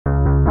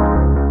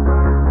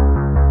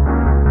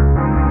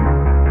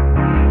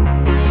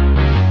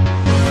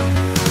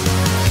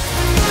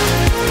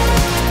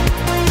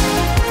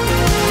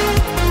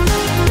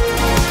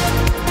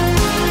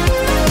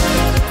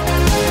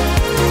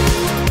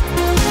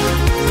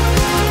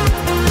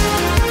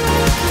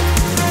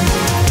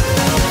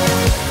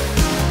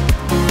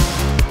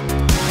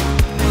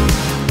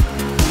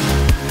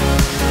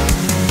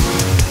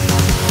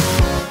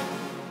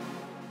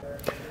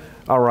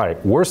All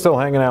right, we're still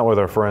hanging out with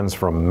our friends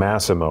from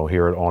Massimo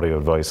here at Audio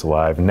Advice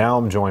Live. Now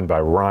I'm joined by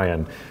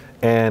Ryan,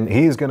 and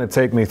he's going to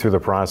take me through the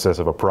process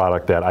of a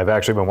product that I've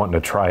actually been wanting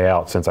to try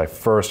out since I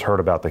first heard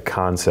about the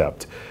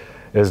concept.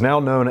 It is now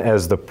known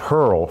as the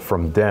PerL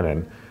from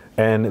Denon,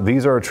 and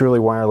these are a truly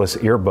wireless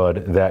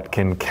earbud that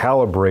can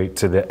calibrate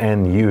to the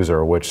end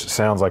user, which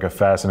sounds like a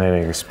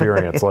fascinating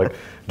experience, like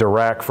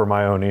Dirac for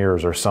my own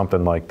ears or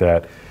something like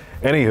that.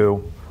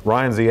 Anywho,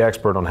 Ryan's the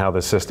expert on how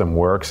this system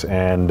works,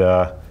 and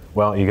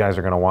well, you guys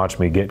are going to watch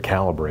me get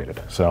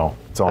calibrated. So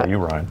it's all you,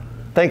 Ryan.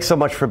 Thanks so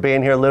much for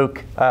being here,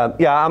 Luke.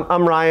 Yeah,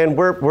 I'm Ryan.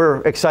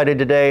 We're excited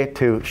today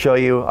to show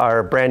you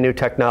our brand new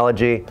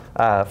technology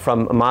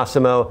from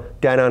Massimo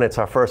Denon. It's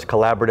our first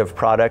collaborative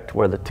product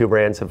where the two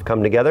brands have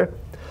come together.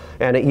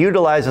 And it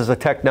utilizes a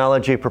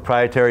technology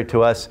proprietary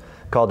to us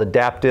called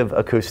adaptive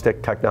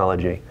acoustic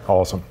technology.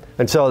 Awesome.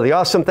 And so the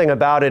awesome thing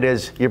about it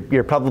is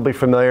you're probably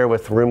familiar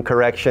with room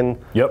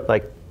correction. Yep.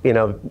 Like, you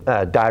know,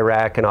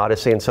 Dirac and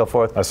Odyssey and so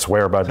forth. I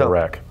swear by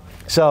Dirac.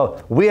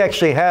 So we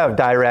actually have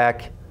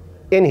Dirac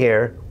in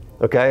here,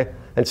 okay?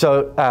 And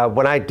so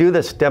when I do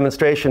this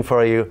demonstration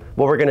for you,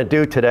 what we're gonna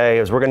do today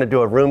is we're gonna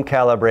do a room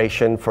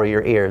calibration for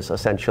your ears,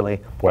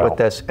 essentially, with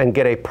this, and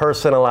get a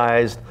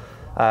personalized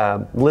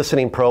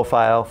listening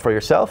profile for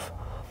yourself.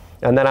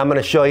 And then I'm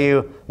gonna show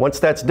you, once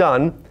that's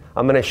done,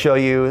 I'm gonna show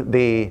you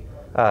the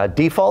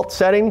default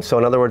setting, so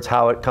in other words,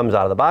 how it comes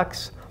out of the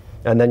box.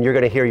 And then you're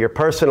going to hear your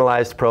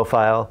personalized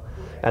profile.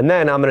 And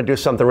then I'm going to do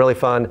something really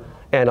fun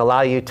and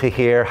allow you to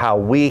hear how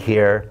we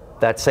hear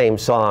that same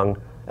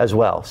song as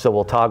well. So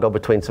we'll toggle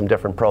between some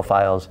different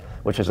profiles,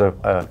 which is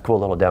a cool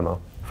little demo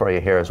for you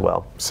here as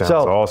well. Sounds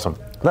awesome.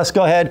 Let's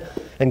go ahead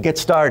and get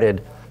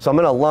started. So I'm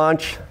going to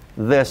launch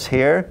this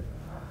here.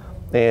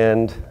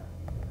 And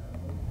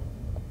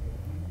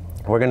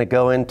we're going to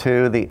go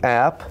into the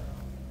app.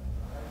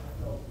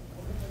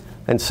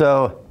 And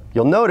so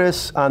you'll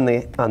notice on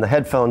the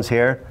headphones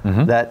here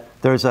that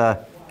there's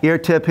a ear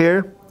tip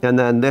here, and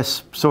then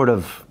this sort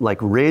of like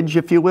ridge,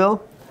 if you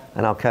will,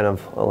 and I'll kind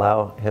of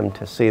allow him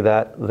to see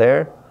that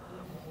there.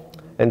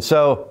 And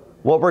so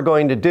what we're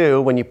going to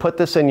do, when you put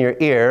this in your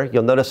ear,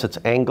 you'll notice it's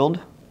angled.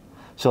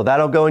 So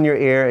that'll go in your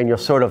ear, and you'll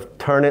sort of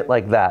turn it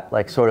like that,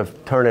 like sort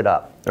of turn it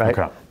up, right?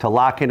 Okay. To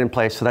lock it in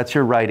place. So that's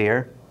your right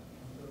ear.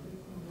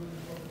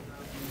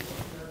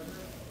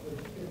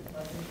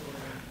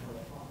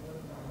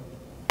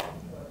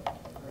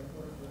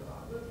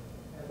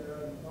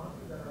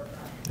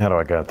 How do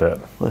I got that?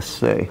 Let's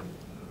see. I'm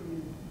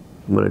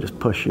going to just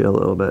push you a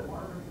little bit.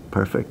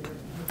 Perfect.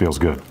 Feels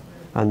good.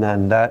 And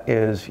then that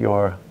is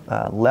your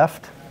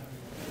left.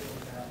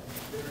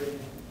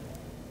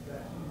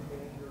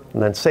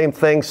 And then same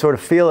thing, sort of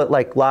feel it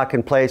like lock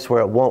in place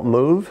where it won't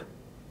move.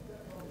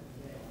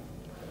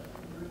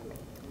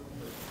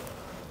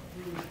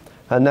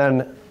 And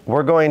then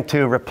we're going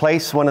to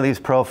replace one of these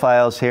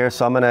profiles here.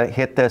 So I'm going to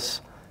hit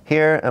this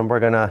here, and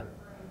we're going to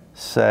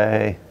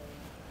say,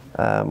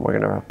 we're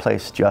going to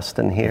replace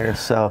Justin here.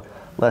 So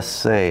let's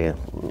say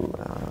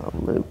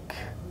Luke.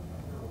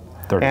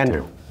 32.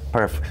 And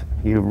perfect.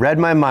 You read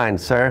my mind,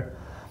 sir.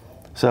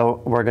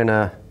 So we're going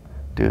to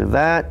do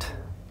that.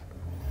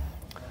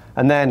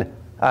 And then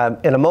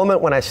in a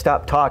moment when I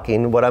stop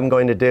talking, what I'm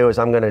going to do is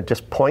I'm going to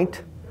just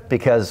point,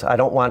 because I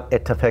don't want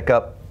it to pick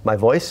up my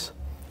voice.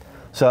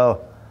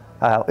 So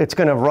it's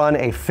going to run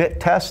a fit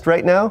test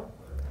right now.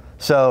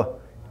 So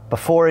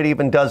before it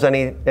even does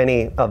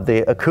any of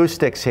the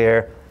acoustics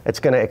here, it's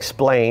going to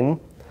explain.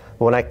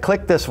 When I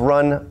click this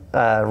run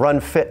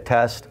fit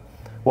test,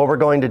 what we're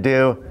going to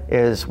do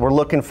is we're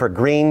looking for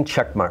green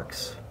check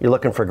marks. You're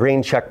looking for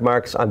green check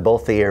marks on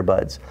both the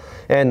earbuds.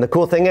 And the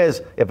cool thing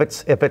is, if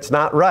it's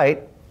not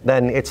right,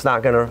 then it's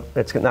not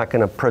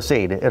gonna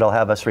proceed. It'll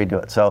have us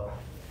redo it. So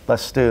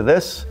let's do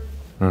this.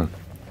 You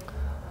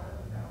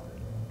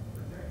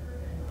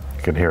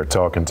can hear it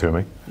talking to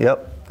me.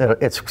 Yep,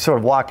 it's sort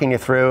of walking you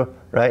through,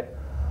 right?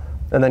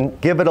 And then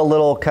give it a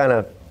little kind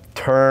of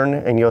turn,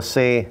 and you'll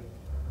see,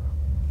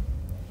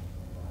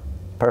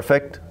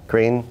 perfect,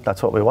 green,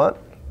 that's what we want,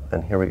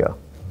 and here we go.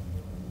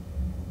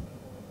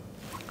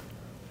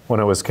 When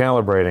it was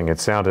calibrating, it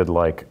sounded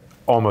like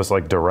almost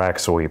like Dirac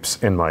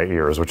sweeps in my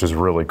ears, which is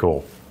really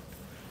cool.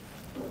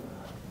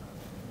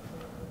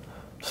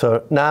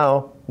 So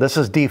now, this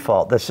is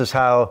default. This is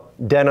how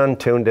Denon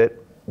tuned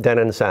it,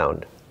 Denon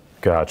sound.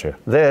 Gotcha.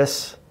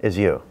 This is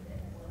you.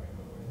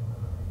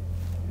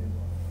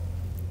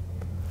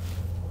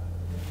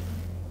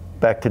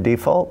 Back to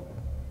default.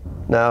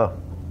 Now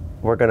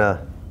we're going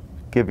to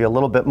give you a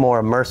little bit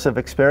more immersive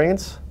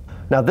experience.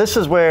 Now this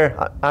is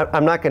where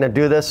I'm not going to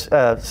do this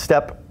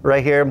step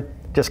right here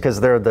just because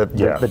they're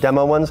the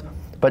demo ones,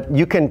 but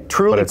you can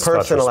truly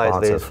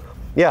personalize these.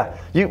 Yeah,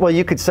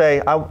 you could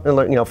say,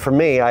 for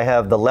me, I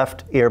have the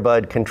left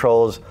earbud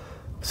controls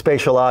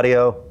spatial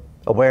audio,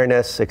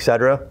 awareness,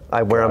 etc.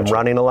 Where I'm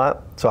running a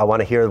lot, so I want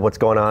to hear what's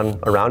going on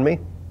around me.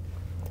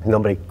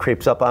 Nobody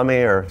creeps up on me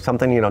or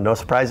something, no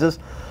surprises.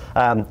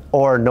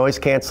 Or noise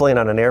canceling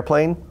on an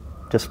airplane,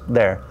 just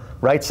there.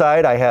 Right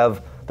side, I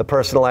have the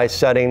personalized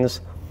settings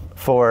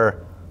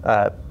for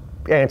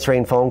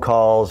answering phone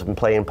calls and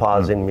playing,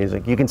 pausing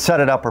music. You can set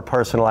it up or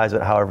personalize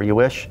it however you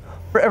wish.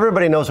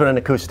 Everybody knows what an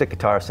acoustic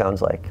guitar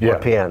sounds like, or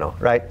piano,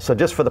 right? So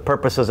just for the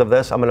purposes of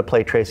this, I'm going to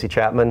play Tracy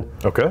Chapman.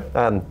 Okay.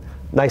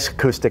 Nice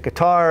acoustic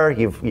guitar.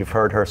 You've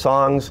heard her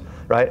songs,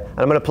 right? And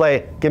I'm going to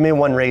play "Give Me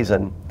One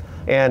Reason."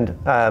 And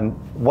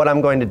what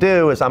I'm going to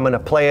do is I'm going to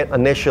play it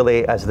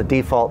initially as the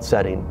default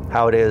setting,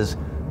 how it is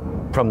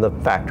from the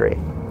factory.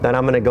 Then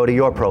I'm going to go to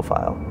your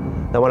profile.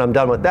 Then when I'm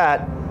done with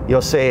that,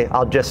 you'll see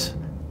I'll just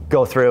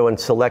go through and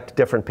select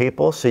different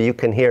people so you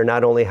can hear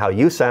not only how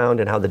you sound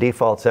and how the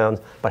default sounds,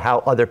 but how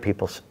other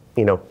people,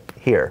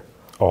 hear.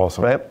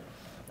 Awesome. Right?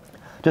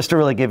 Just to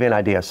really give you an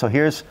idea. So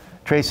here's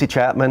Tracy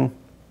Chapman.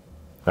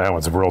 That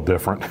one's real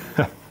different.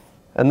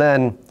 And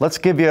then let's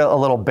give you a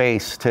little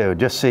bass too,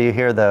 just so you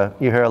hear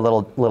a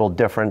little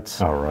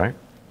difference. All right.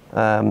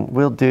 I'm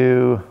going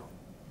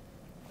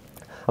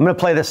to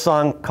play this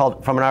song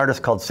from an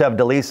artist called Seb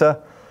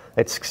DeLisa.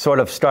 It sort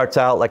of starts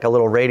out like a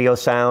little radio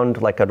sound,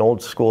 like an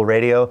old school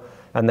radio,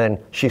 and then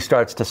she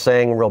starts to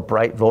sing, real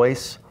bright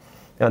voice,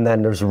 and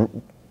then there's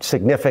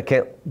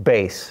significant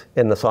bass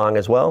in the song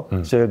as well,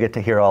 so you'll get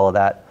to hear all of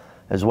that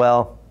as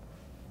well.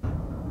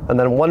 And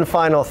then one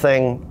final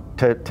thing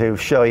to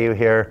show you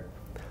here.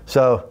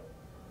 So,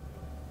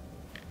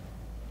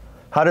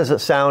 how does it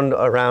sound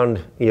around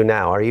you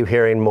now? Are you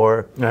hearing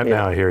more?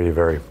 Now I hear you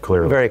very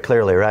clearly. Very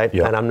clearly, right?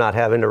 Yeah. And I'm not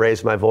having to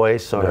raise my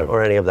voice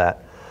or any of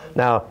that.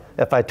 Now,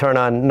 if I turn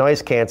on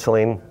noise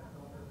canceling,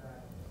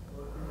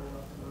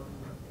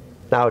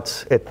 now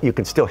you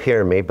can still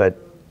hear me, but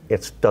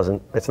it's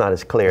not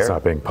as clear. It's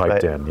not being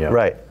piped in, yeah.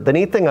 Right. The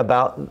neat thing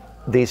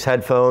about these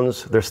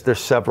headphones, there's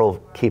several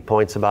key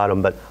points about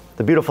them, but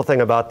the beautiful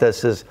thing about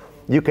this is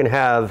you can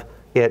have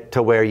it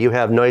to where you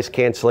have noise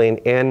canceling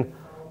in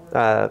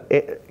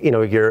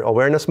your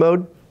awareness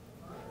mode,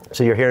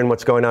 so you're hearing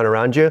what's going on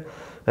around you,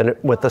 and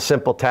with a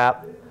simple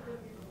tap,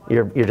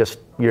 you're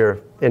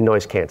in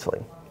noise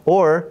canceling.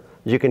 Or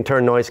you can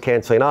turn noise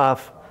canceling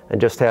off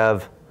and just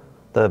have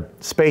the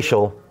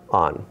spatial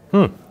on.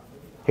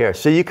 Here,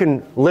 so you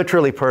can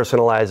literally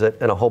personalize it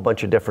in a whole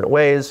bunch of different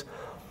ways.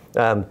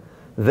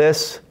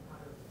 This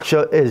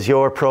is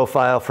your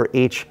profile for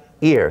each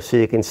ear, so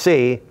you can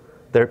see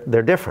they're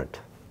different.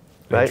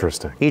 Right?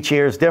 Interesting. Each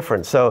ear is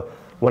different. So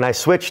when I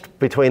switched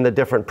between the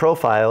different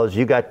profiles,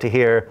 you got to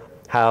hear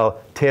how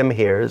Tim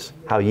hears,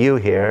 how you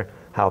hear,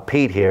 how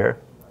Pete hear,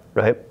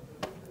 right?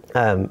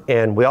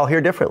 And we all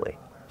hear differently.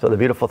 So the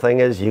beautiful thing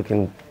is you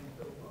can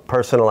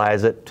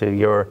personalize it to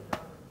your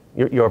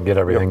get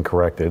everything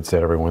corrected so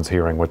that everyone's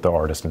hearing what the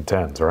artist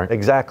intends, right?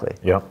 Exactly.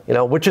 Yep.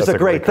 Which is a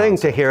great thing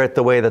to hear it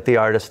the way that the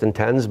artist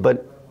intends,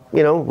 but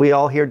we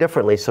all hear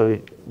differently, so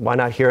why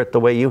not hear it the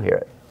way you hear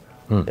it?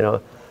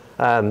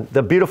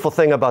 The beautiful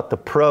thing about the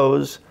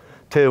Pros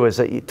too is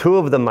that two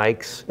of the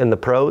mics in the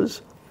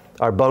Pros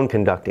are bone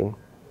conducting,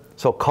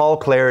 so call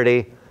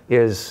clarity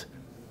is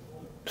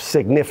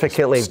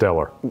significantly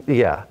stellar.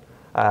 Yeah.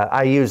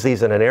 I use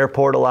these in an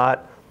airport a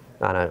lot,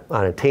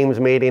 on a Teams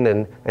meeting,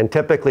 and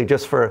typically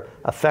just for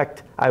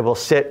effect, I will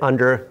sit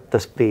under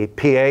the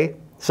PA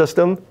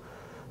system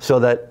so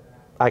that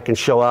I can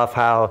show off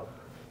how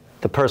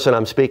the person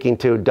I'm speaking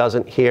to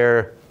doesn't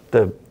hear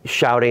the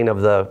shouting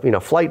of the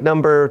flight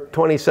number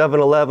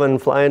 2711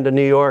 flying to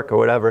New York or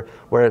whatever,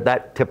 where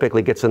that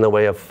typically gets in the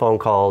way of phone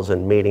calls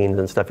and meetings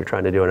and stuff you're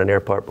trying to do in an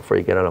airport before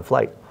you get on a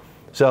flight.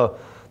 So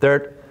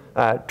they're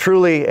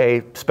truly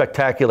a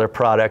spectacular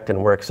product,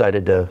 and we're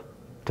excited to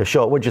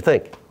show it. What'd you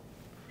think?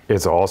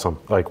 It's awesome.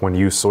 Like when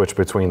you switch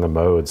between the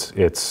modes,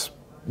 it's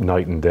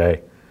night and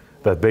day.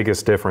 The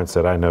biggest difference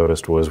that I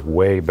noticed was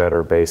way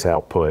better bass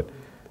output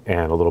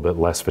and a little bit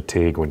less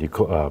fatigue when you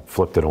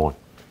flipped it on.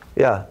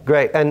 Yeah,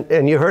 great.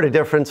 And you heard a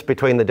difference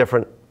between the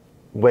different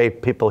way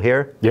people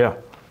hear? Yeah.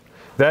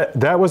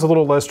 That was a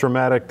little less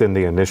dramatic than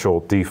the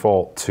initial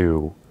default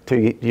to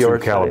your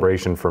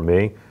calibration for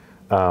me.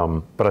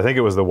 But I think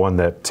it was the one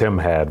that Tim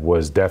had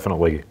was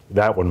definitely,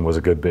 that one was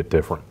a good bit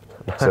different.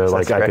 So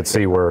like I could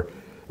see where,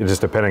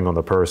 just depending on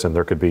the person,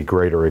 there could be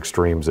greater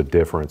extremes of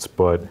difference.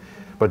 But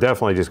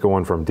definitely just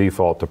going from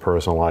default to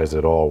personalized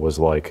at all was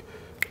like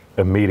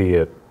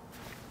immediate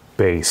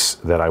bass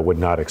that I would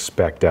not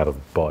expect out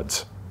of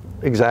Buds.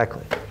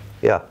 Exactly,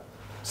 yeah.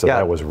 So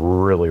that was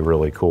really,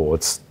 really cool.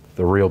 It's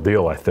the real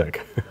deal, I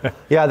think.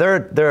 Yeah,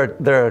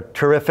 they're a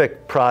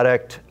terrific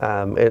product.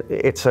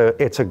 It's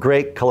a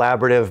great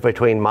collaborative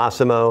between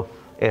Massimo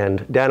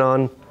and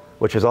Denon,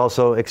 which is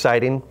also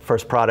exciting.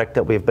 First product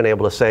that we've been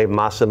able to say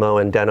Massimo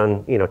and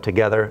Denon,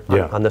 together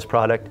on this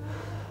product,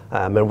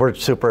 and we're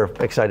super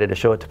excited to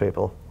show it to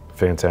people.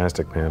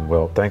 Fantastic, man.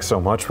 Well, thanks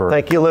so much for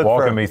Luke,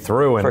 walking me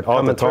through, and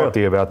I'll have to talk to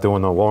you about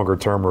doing a longer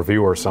term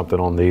review or something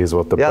on these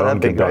with the bone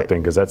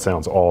conducting, because that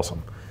sounds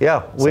awesome.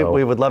 Yeah,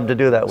 we would love to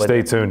do that with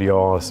you. Stay tuned,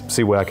 y'all.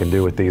 See what I can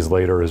do with these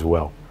later as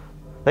well.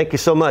 Thank you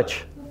so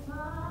much.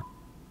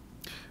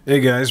 Hey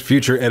guys,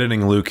 Future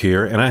Editing Luke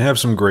here, and I have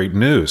some great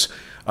news.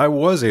 I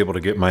was able to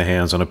get my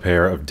hands on a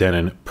pair of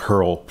Denon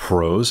PerL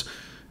Pros,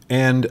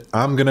 and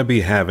I'm going to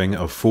be having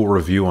a full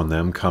review on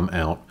them come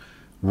out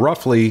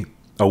roughly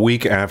a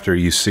week after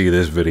you see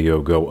this video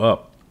go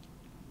up.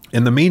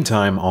 In the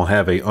meantime, I'll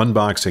have a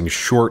unboxing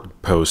short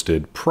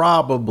posted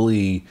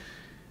probably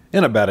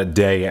in about a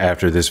day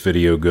after this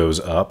video goes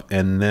up,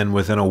 and then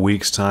within a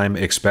week's time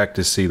expect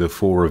to see the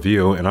full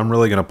review, and I'm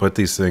really going to put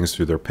these things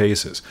through their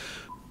paces.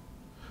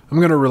 I'm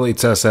going to really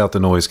test out the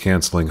noise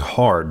canceling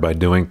hard by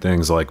doing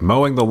things like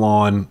mowing the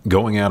lawn,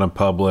 going out in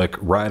public,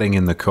 riding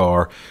in the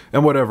car,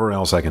 and whatever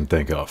else I can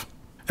think of.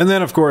 And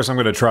then of course I'm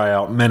going to try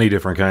out many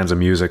different kinds of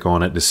music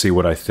on it to see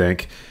what I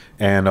think,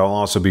 and I'll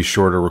also be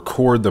sure to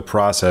record the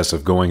process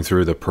of going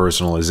through the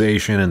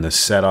personalization and the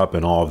setup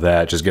and all of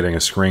that, just getting a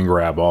screen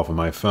grab off of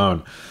my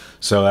phone.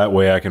 So that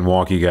way I can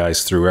walk you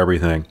guys through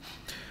everything.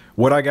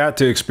 What I got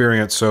to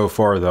experience so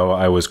far, though,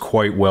 I was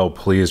quite well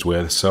pleased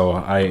with, so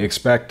I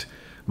expect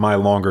my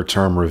longer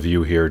term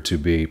review here to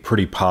be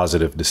pretty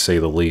positive, to say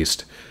the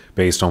least,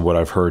 based on what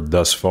I've heard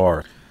thus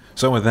far.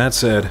 So with that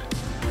said,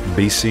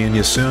 be seeing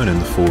you soon in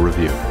the full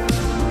review.